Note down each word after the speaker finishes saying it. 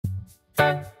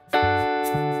As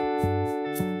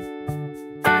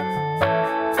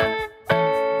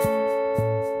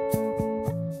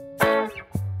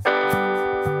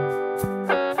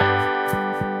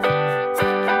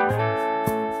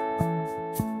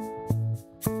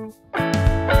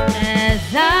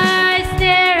I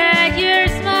stare at your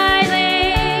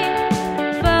smiling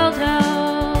photo,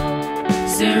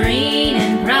 serene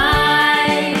and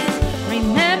bright,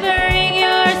 remembering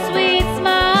your sweet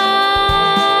smile,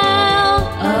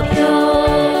 of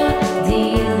your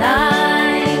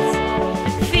delights,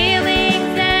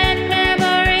 feelings and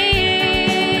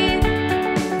memories.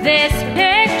 This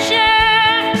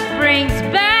picture brings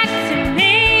back to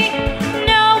me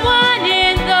no one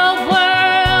in the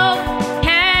world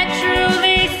can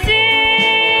truly see.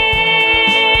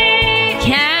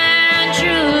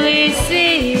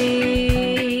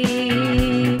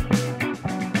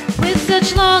 With such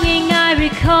longing I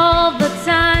recall the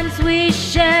times we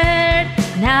shared.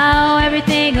 Now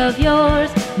everything of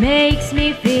yours makes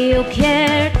me feel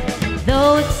cared.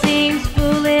 Though it seems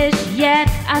foolish, yet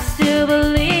I still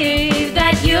believe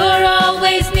that you're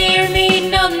always near me,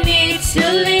 no need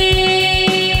to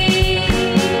leave.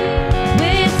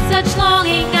 With such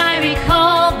longing I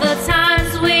recall the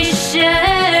times we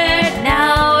shared.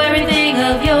 Now everything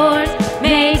of yours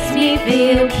makes me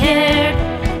feel cared.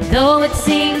 Though it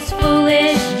seems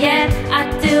foolish, yet I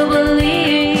do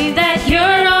believe that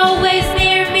you're always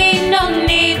near me, no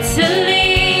need to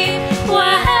leave.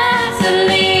 Why to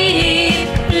leave?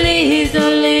 Please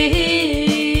don't leave.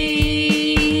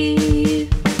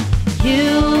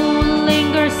 You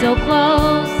linger so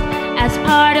close as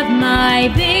part of my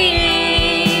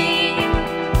being,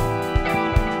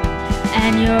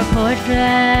 and your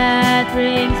portrait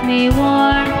brings me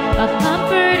warm, a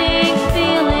comforting